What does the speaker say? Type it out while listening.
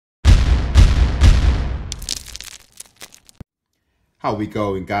How we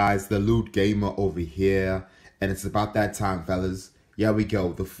going, guys? The Loot Gamer over here, and it's about that time, fellas. Yeah, we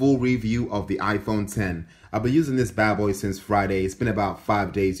go. The full review of the iPhone 10. I've been using this bad boy since Friday. It's been about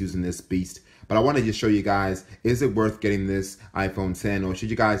 5 days using this beast. But I wanted to show you guys, is it worth getting this iPhone 10, or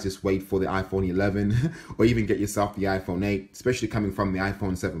should you guys just wait for the iPhone 11 or even get yourself the iPhone 8, especially coming from the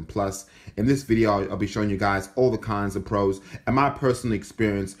iPhone 7 Plus. In this video, I'll be showing you guys all the cons and pros and my personal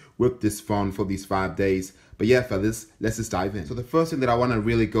experience with this phone for these 5 days. But yeah, fellas, let's just dive in. So the first thing that I want to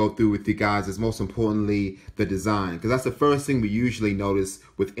really go through with you guys is most importantly the design, because that's the first thing we usually notice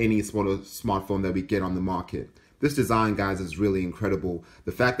with any sort of smartphone that we get on the market. This design, guys, is really incredible.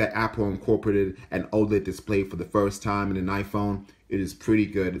 The fact that Apple incorporated an OLED display for the first time in an iPhone, it is pretty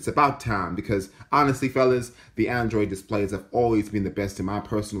good. It's about time, because honestly, fellas, the Android displays have always been the best in my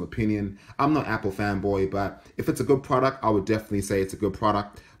personal opinion. I'm not Apple fanboy, but if it's a good product, I would definitely say it's a good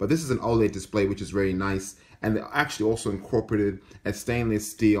product. But this is an OLED display, which is very nice. And they actually also incorporated a stainless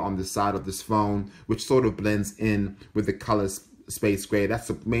steel on the side of this phone, which sort of blends in with the color space gray. That's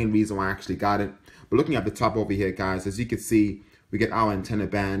the main reason why I actually got it. But looking at the top over here, guys, as you can see, we get our antenna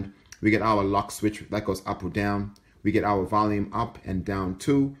band, we get our lock switch that goes up or down, we get our volume up and down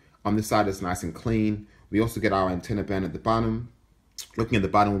too. On this side, it's nice and clean. We also get our antenna band at the bottom. Looking at the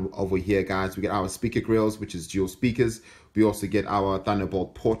bottom over here, guys, we get our speaker grills, which is dual speakers. We also get our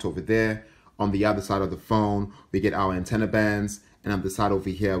Thunderbolt port over there. On the other side of the phone, we get our antenna bands, and on the side over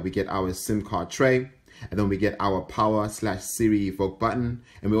here, we get our SIM card tray, and then we get our power/Siri evoke button,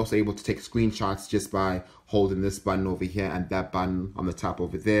 and we're also able to take screenshots just by holding this button over here and that button on the top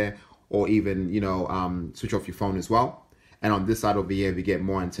over there, or even, switch off your phone as well. And on this side over here, we get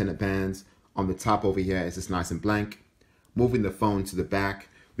more antenna bands. On the top over here, it's just nice and blank. Moving the phone to the back,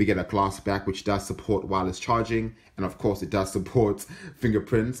 we get a glass back, which does support wireless charging. And of course, it does support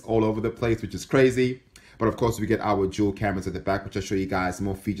fingerprints all over the place, which is crazy. But of course, we get our dual cameras at the back, which I'll show you guys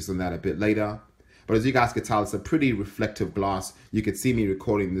more features on that a bit later. But as you guys can tell, it's a pretty reflective glass. You can see me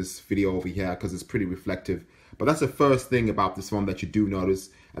recording this video over here because it's pretty reflective. But that's the first thing about this phone that you do notice.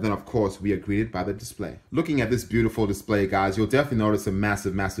 And then, of course, we are greeted by the display. Looking at this beautiful display, guys, you'll definitely notice a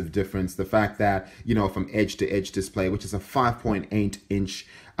massive, massive difference. The fact that, from edge to edge display, which is a 5.8-inch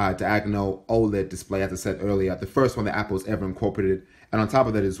diagonal OLED display, as I said earlier, the first one that Apple's ever incorporated. And on top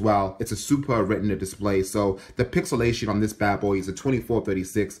of that as well, it's a super Retina display. So the pixelation on this bad boy is a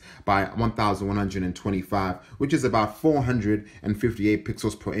 2436 by 1125, which is about 458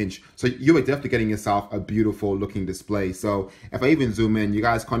 pixels per inch. So you are definitely getting yourself a beautiful looking display. So if I even zoom in, you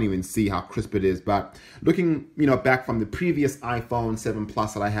guys can't even see how crisp it is. But looking, back from the previous iPhone 7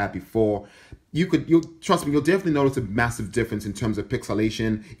 Plus that I had before, trust me, you'll definitely notice a massive difference in terms of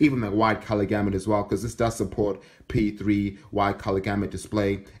pixelation, even the wide color gamut as well, because this does support P3 wide color gamut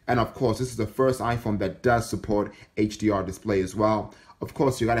display. And of course, this is the first iPhone that does support HDR display as well. Of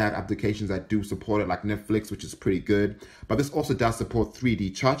course, you gotta have applications that do support it, like Netflix, which is pretty good. But this also does support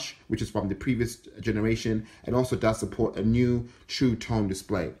 3D touch, which is from the previous generation, and also does support a new True Tone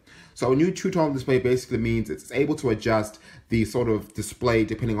display. So a new True Tone display basically means it's able to adjust the sort of display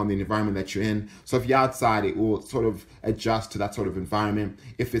depending on the environment that you're in. So if you're outside, it will sort of adjust to that sort of environment.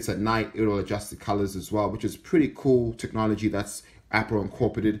 If it's at night, it will adjust the colors as well, which is pretty cool technology that's Apple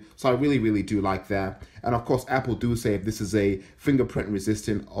incorporated. So I really, really do like that. And of course, Apple do say this is a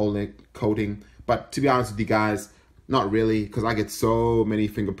fingerprint-resistant OLED coating. But to be honest with you guys, not really, because I get so many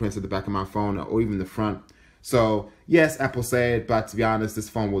fingerprints at the back of my phone or even the front. So yes, Apple said, but to be honest, this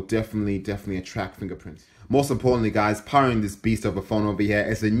phone will definitely attract fingerprints. Most importantly, guys, powering this beast of a phone over here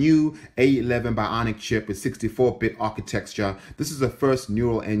is a new A11 Bionic chip with 64-bit architecture. This is the first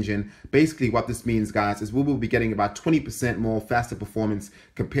neural engine. Basically, what this means, guys, is we will be getting about 20% more faster performance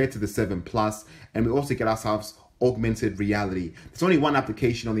compared to the 7 Plus, and we also get ourselves augmented reality. There's only one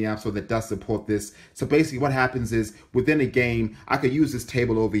application on the App Store that does support this. So basically what happens is within a game, I could use this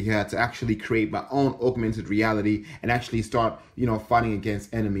table over here to actually create my own augmented reality and actually start, fighting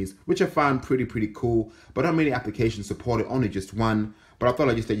against enemies, which I find pretty cool. But not many applications support it, only just one. But I thought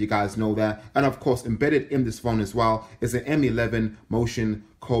I'd just let you guys know that. And of course, embedded in this phone as well is an M11 motion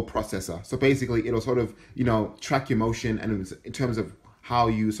co-processor. So basically it'll sort of, track your motion and in terms of how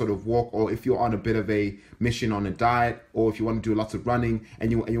you sort of walk, or if you're on a bit of a mission on a diet, or if you want to do lots of running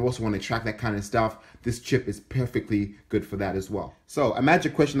and you also want to track that kind of stuff, this chip is perfectly good for that as well. So a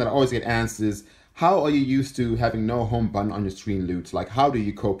magic question that I always get asked is, how are you used to having no home button on your screen, Loot? Like, how do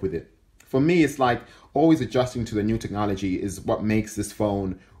you cope with it? For me, it's like always adjusting to the new technology is what makes this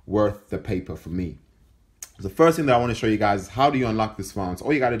phone worth the paper for me. The first thing that I want to show you guys is how do you unlock this phone. So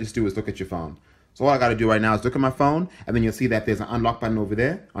all you got to just do is look at your phone. So all I got to do right now is look at my phone, and then you'll see that there's an unlock button over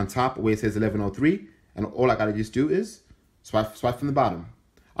there on top where it says 1103. And all I got to just do is Swipe from the bottom.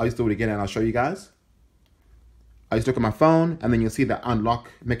 I'll just do it again and I'll show you guys. I just look at my phone and then you'll see the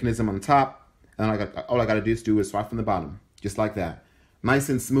unlock mechanism on top. And all I gotta do is swipe from the bottom, just like that. Nice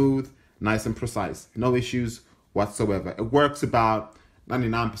and smooth, nice and precise. No issues whatsoever. It works about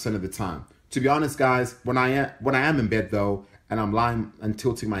 99% of the time. To be honest, guys, when I am in bed though, and I'm lying and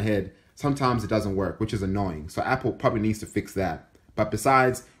tilting my head, sometimes it doesn't work, which is annoying. So Apple probably needs to fix that. But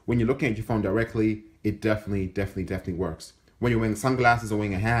besides, when you're looking at your phone directly, it definitely works. When you're wearing sunglasses or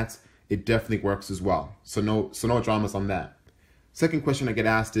wearing a hat, it definitely works as well. So no dramas on that. Second question I get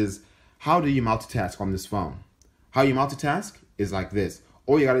asked is, how do you multitask on this phone? How you multitask is like this.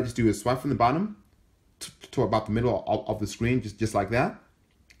 All you gotta just do is swipe from the bottom to about the middle of the screen, just like that.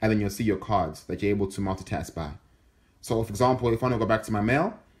 And then you'll see your cards that you're able to multitask by. So for example, if I wanna go back to my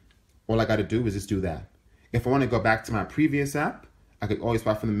mail, all I gotta do is just do that. If I wanna go back to my previous app, I could always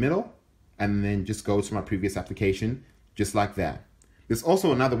swipe from the middle and then just go to my previous application, just like that. There's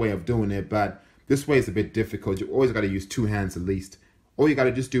also another way of doing it, but this way is a bit difficult. You always gotta use 2 hands at least. All you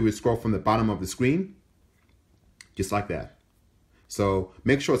gotta just do is scroll from the bottom of the screen, just like that. So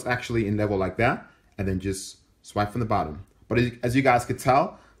make sure it's actually in level like that, and then just swipe from the bottom. But as you guys could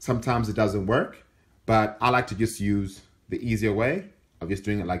tell, sometimes it doesn't work, but I like to just use the easier way of just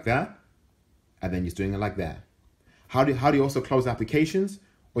doing it like that, and then just doing it like that. How do you also close applications?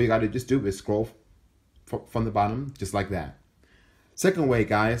 All you gotta just do is scroll from the bottom, just like that. Second way,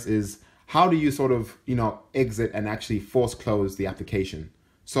 guys, is how do you sort of, exit and actually force close the application?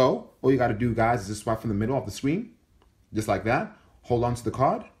 So all you got to do, guys, is just swipe from the middle of the screen, just like that. Hold on to the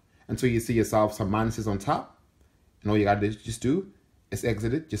card until you see yourself some minuses on top. And all you got to just do is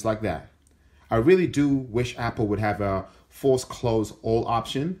exit it just like that. I really do wish Apple would have a force close all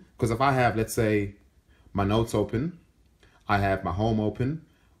option, because if I have, let's say, my notes open, I have my home open,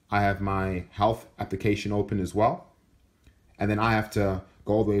 I have my health application open as well, and then I have to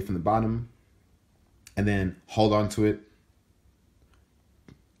go all the way from the bottom and then hold on to it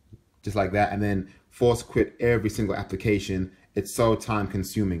just like that, and then force quit every single application. It's so time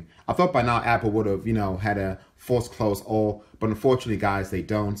consuming. I thought by now Apple would have, had a force close all, but unfortunately, guys, they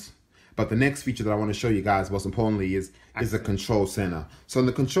don't. But the next feature that I want to show you guys, most importantly, is the control center. So in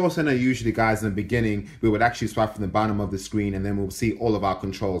the control center, usually, guys, in the beginning, we would actually swipe from the bottom of the screen and then we'll see all of our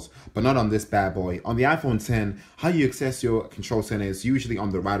controls, but not on this bad boy. On the iPhone 10, how you access your control center is usually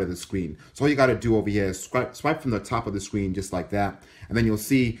on the right of the screen. So all you got to do over here is swipe from the top of the screen just like that. And then you'll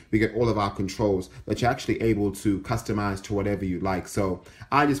see we get all of our controls that you're actually able to customize to whatever you like. So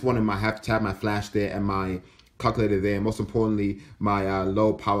I just wanted to have my flash there and my calculator there, and most importantly my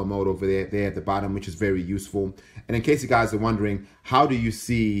low power mode over there at the bottom, which is very useful. And in case you guys are wondering, how do you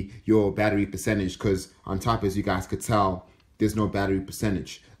see your battery percentage? Because on top, as you guys could tell, there's no battery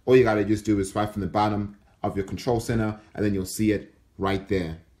percentage. All you gotta just do is swipe from the bottom of your control center and then you'll see it right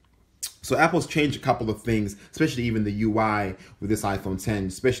there. So Apple's changed a couple of things, especially even the UI with this iPhone 10,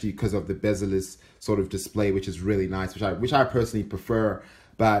 especially because of the bezel-less sort of display, which is really nice, which I personally prefer.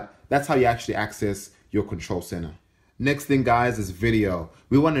 But that's how you actually access your control center. Next thing, guys, is video.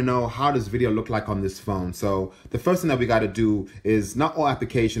 We want to know, how does video look like on this phone? So the first thing that we got to do is, not all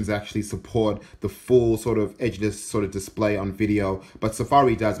applications actually support the full sort of edgeless sort of display on video, but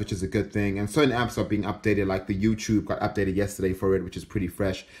Safari does, which is a good thing. And certain apps are being updated, like the YouTube got updated yesterday for it, which is pretty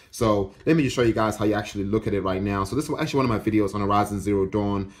fresh. So let me just show you guys how you actually look at it right now. So this is actually one of my videos on Horizon Zero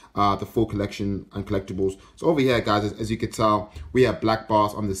Dawn, the full collection and collectibles. So over here, guys, as you can tell, we have black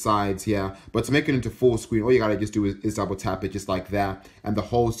bars on the sides here, but to make it into full screen, all you got to just do is double tap it just like that, and the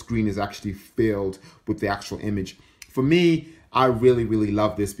whole screen is actually filled with the actual image. For me, I really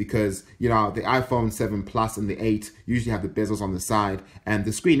love this because, the iPhone 7 Plus and the 8 usually have the bezels on the side, and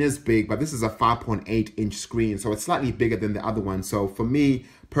the screen is big, but this is a 5.8-inch screen, so it's slightly bigger than the other one. So for me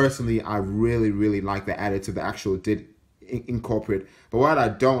personally, I really like the added to the actual incorporate. But what I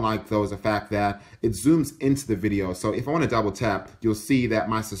don't like, though, is the fact that it zooms into the video. So if I want to double tap, you'll see that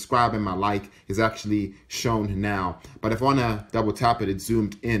my subscribe and my like is actually shown now. But if I want to double tap it, it's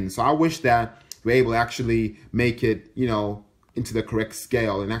zoomed in. So I wish that we're able to actually make it, into the correct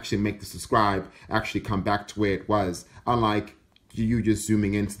scale and actually make the subscribe actually come back to where it was. Unlike you just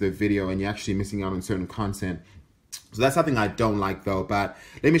zooming into the video and you're actually missing out on certain content. So that's something I don't like, though. But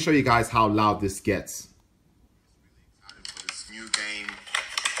let me show you guys how loud this gets.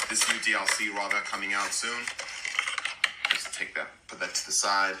 This new DLC rather coming out soon. Let's put that to the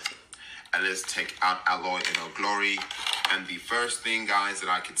side, and let's take out Alloy in her glory. And the first thing, guys, that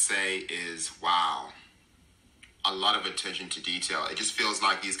I could say is, wow, a lot of attention to detail. It just feels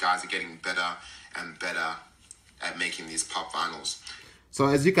like these guys are getting better and better at making these pop vinyls. So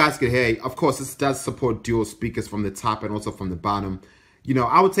as you guys can hear, of course, this does support dual speakers from the top and also from the bottom. You know,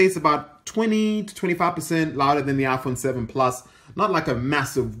 I would say it's about 20 to 25% louder than the iPhone 7 Plus. Not like a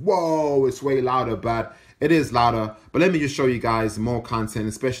massive, whoa, it's way louder, but it is louder. But let me just show you guys more content,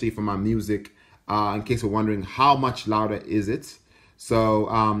 especially for my music, in case you're wondering how much louder is it. So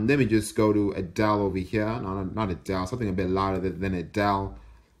let me just go to Adele over here. No, not Adele, something a bit louder than Adele.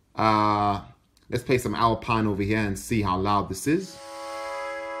 Let's play some Alpine over here and see how loud this is.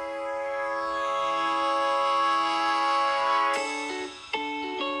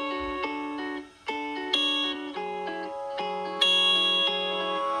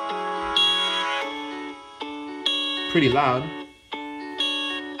 Pretty loud.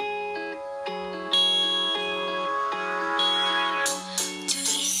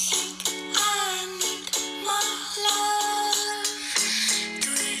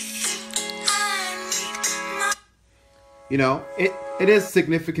 You know, it is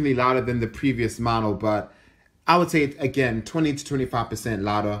significantly louder than the previous model, but I would say, again, 20 to 25%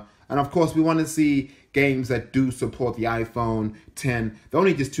 louder. And of course, we want to see games that do support the iPhone 10. There are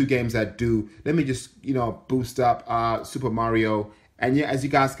only just 2 games that do. Let me just, you know, boost up Super Mario. And yeah, as you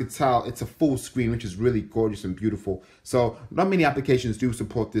guys could tell, it's a full screen, which is really gorgeous and beautiful. So not many applications do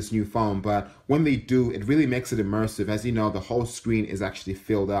support this new phone, but when they do, it really makes it immersive. As you know, the whole screen is actually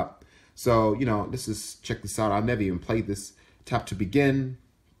filled up. So, you know, check this out. I've never even played this. Tap to begin.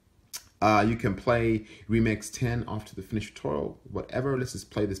 You can play Remix 10 after the finished tutorial, whatever. Let's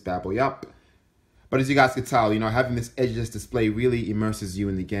just play this bad boy up. But as you guys can tell, you know, having this edgeless display really immerses you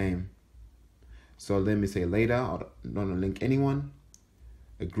in the game. So let me say later. I don't want to link anyone.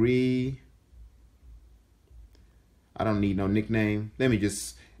 Agree. I don't need no nickname. Let me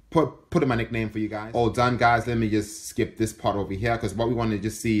just put in my nickname for you guys. All done, guys. Let me just skip this part over here, because what we want to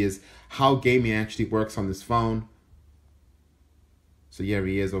just see is how gaming actually works on this phone. So yeah,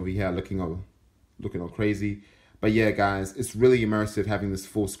 he is over here looking all crazy. But yeah, guys, it's really immersive having this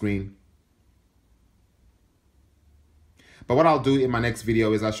full screen. But what I'll do in my next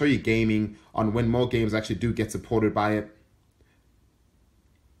video is I'll show you gaming on when more games actually do get supported by it.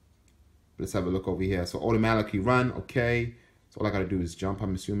 Let's have a look over here. So automatically run, okay. So all I gotta do is jump,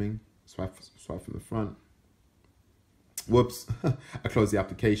 I'm assuming. Swipe from the front. Whoops, I closed the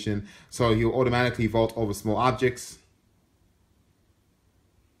application. So he'll automatically vault over small objects.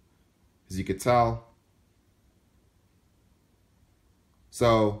 As you could tell.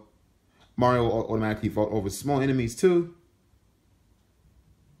 So Mario will automatically vault over small enemies too.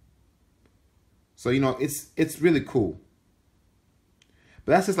 So, you know, it's really cool.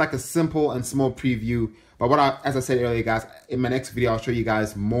 But that's just like a simple and small preview. But as I said earlier, guys, in my next video, I'll show you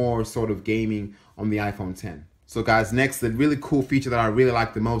guys more sort of gaming on the iPhone 10. So guys, next, the really cool feature that I really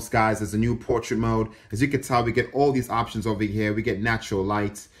like the most, guys, is the new portrait mode. As you can tell, we get all these options over here. We get natural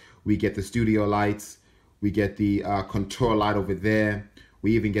lights, we get the studio lights, we get the contour light over there.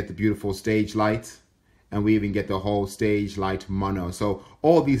 We even get the beautiful stage light, and we even get the whole stage light mono. So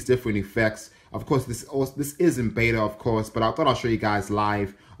all these different effects. Of course, this is in beta, of course, but I thought I'll show you guys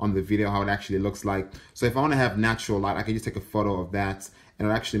live on the video how it actually looks like. So if I want to have natural light, I can just take a photo of that and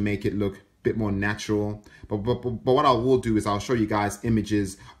it'll actually make it look a bit more natural. But what I will do is I'll show you guys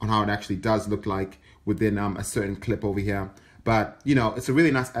images on how it actually does look like within a certain clip over here. But, you know, it's a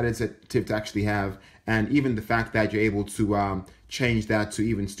really nice additive to actually have. And even the fact that you're able to change that to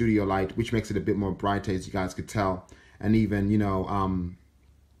even studio light, which makes it a bit more brighter, as you guys could tell. And even, you know,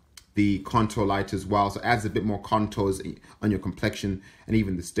 the contour light as well, so it adds a bit more contours on your complexion, and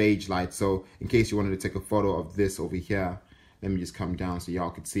even the stage light. So in case you wanted to take a photo of this over here, let me just come down so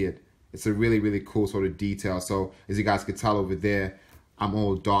y'all could see it. It's a really, really cool sort of detail. So as you guys could tell over there, I'm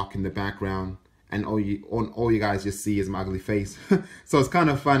all dark in the background, and all you guys just see is my ugly face. So it's kind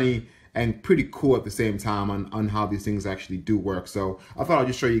of funny and pretty cool at the same time on how these things actually do work. So I thought I'd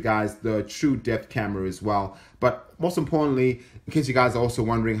just show you guys the true depth camera as well. But most importantly, in case you guys are also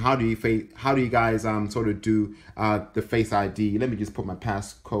wondering, how do you guys sort of do the Face ID? Let me just put my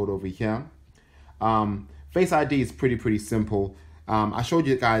passcode over here. Face ID is pretty simple. I showed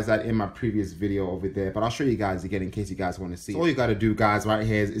you guys that in my previous video over there, but I'll show you guys again in case you guys want to see. So all you got to do, guys, right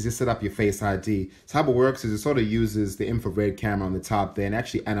here is just set up your Face ID. So how it works is it sort of uses the infrared camera on the top there and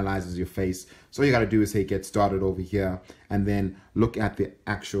actually analyzes your face. So all you got to do is say get started over here and then look at the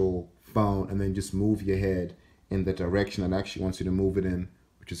actual phone and then just move your head in the direction that actually wants you to move it in,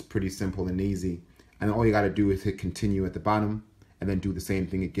 which is pretty simple and easy. And all you got to do is hit continue at the bottom and then do the same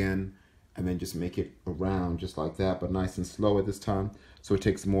thing again. And then just make it around just like that, but nice and slow at this time. So it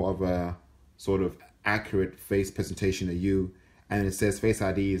takes more of a sort of accurate face presentation of you. And it says Face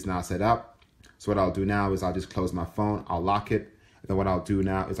ID is now set up. So what I'll do now is I'll just close my phone, I'll lock it, And then what I'll do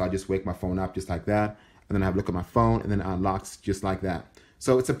now is I'll just wake my phone up just like that. And then I have a look at my phone, and then it unlocks just like that.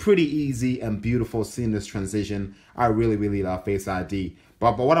 So it's a pretty easy and beautiful seamless transition. I really, really love Face ID.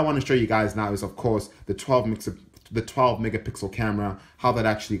 But what I want to show you guys now is, of course, the 12 megapixel camera, how that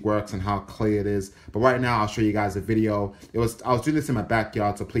actually works and how clear it is. But right now I'll show you guys a video. I was doing this in my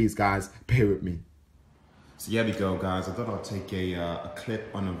backyard, so please guys, bear with me. So here we go, guys. I thought I'll take a clip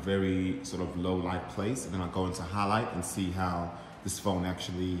on a very sort of low light place, and then I'll go into highlight and see how this phone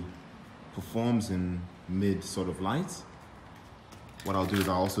actually performs in mid sort of light. What I'll do is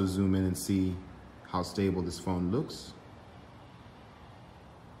I'll also zoom in and see how stable this phone looks.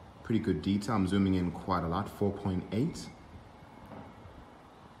 Pretty good detail. I'm zooming in quite a lot, 4.8.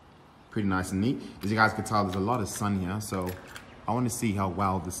 Pretty nice and neat. As you guys can tell, there's a lot of sun here, so I want to see how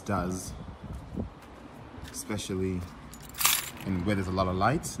well this does, especially in where there's a lot of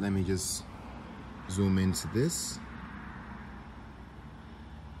light. Let me just zoom into this.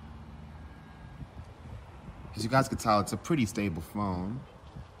 As you guys can tell, it's a pretty stable phone.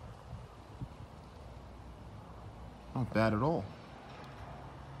 Not bad at all.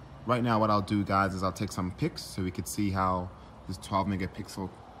 Right now, what I'll do, guys, is I'll take some pics so we could see how this 12 megapixel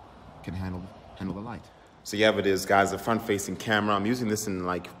can handle the light. So yeah, it is, guys, a front-facing camera. I'm using this in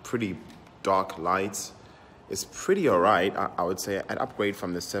like pretty dark lights. It's pretty all right. I would say I'd upgrade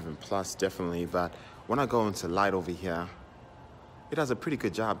from the 7 Plus, definitely. But when I go into light over here, it does a pretty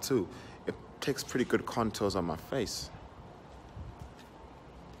good job too. It takes pretty good contours on my face.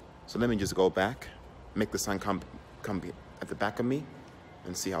 So let me just go back, make the sun come at the back of me,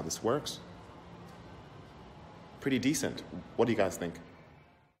 and see how this works. Pretty decent. What do you guys think?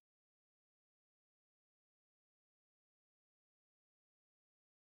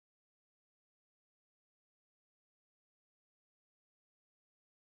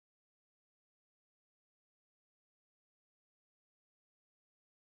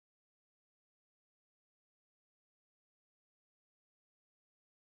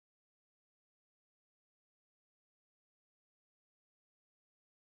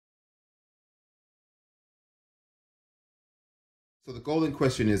 So the golden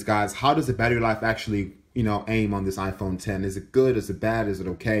question is, guys, how does the battery life actually, aim on this iPhone 10? Is it good? Is it bad? Is it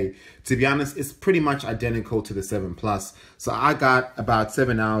okay? To be honest, it's pretty much identical to the 7 Plus. So I got about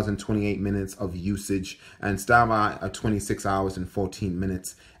 7 hours and 28 minutes of usage, and Starbucks at 26 hours and 14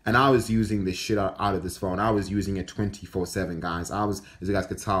 minutes. And I was using the shit out of this phone. I was using it 24/7, guys. As you guys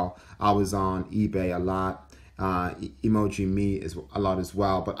could tell, I was on eBay a lot. Emoji me is a lot as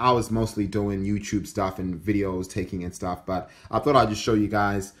well, but I was mostly doing YouTube stuff and videos taking and stuff. But I thought I'd just show you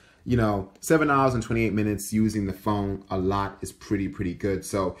guys, 7 hours and 28 minutes using the phone a lot is pretty good.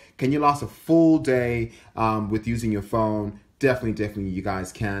 So can you last a full day with using your phone? Definitely you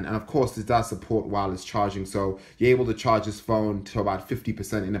guys can. And of course, this does support wireless charging, so you're able to charge this phone to about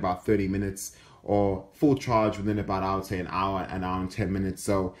 50% in about 30 minutes, or full charge within about, I would say, an hour and 10 minutes.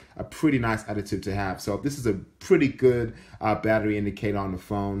 So a pretty nice additive to have. So this is a pretty good battery indicator on the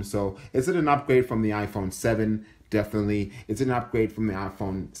phone. So is it an upgrade from the iPhone 7? Definitely. Is it an upgrade from the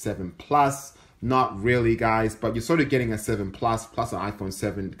iPhone 7 Plus? Not really, guys, but you're sort of getting a 7 Plus an iPhone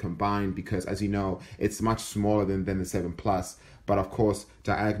 7 combined, because as you know, it's much smaller than the 7 Plus. But of course,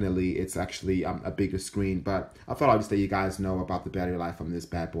 diagonally, it's actually a bigger screen. But I thought I'd just let you guys know about the battery life on this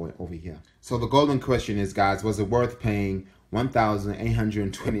bad boy over here. So the golden question is, guys, was it worth paying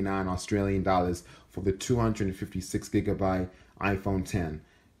 1,829 Australian dollars for the 256 gigabyte iPhone 10?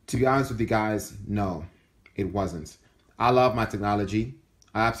 To be honest with you guys, no, it wasn't. I love my technology.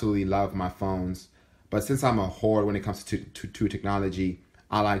 I absolutely love my phones. But since I'm a whore when it comes to technology,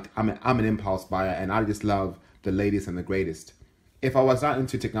 I'm an impulse buyer, and I just love the latest and the greatest. If I was not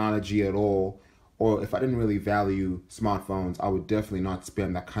into technology at all, or if I didn't really value smartphones, I would definitely not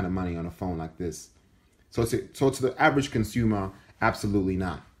spend that kind of money on a phone like this. So to the average consumer, absolutely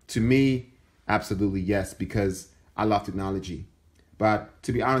not. To me, absolutely yes, because I love technology. But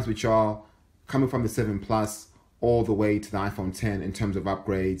to be honest with y'all, coming from the 7 Plus all the way to the iPhone 10 in terms of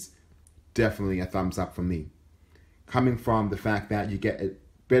upgrades, definitely a thumbs up for me. Coming from the fact that you get a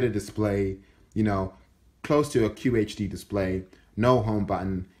better display, close to a QHD display, no home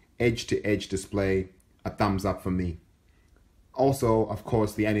button, edge-to-edge display, a thumbs up for me. Also, of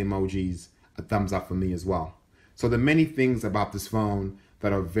course, the animojis, a thumbs up for me as well. So there are many things about this phone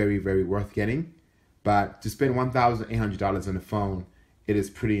that are very worth getting, but to spend $1,800 on a phone, it is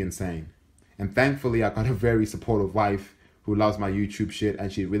pretty insane. And thankfully, I got a very supportive wife who loves my YouTube shit,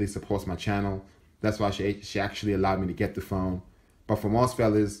 and she really supports my channel. That's why she actually allowed me to get the phone. But for most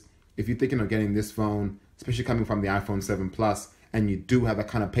fellas, if you're thinking of getting this phone, especially coming from the iPhone 7 Plus, and you do have that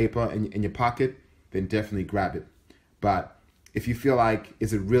kind of paper in your pocket, then definitely grab it. But If you feel like,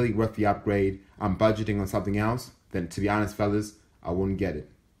 is it really worth the upgrade? I'm budgeting on something else, then to be honest, fellas, I wouldn't get it.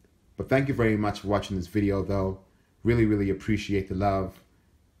 But thank you very much for watching this video though. Really, really appreciate the love.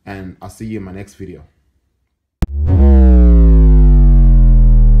 And I'll see you in my next video.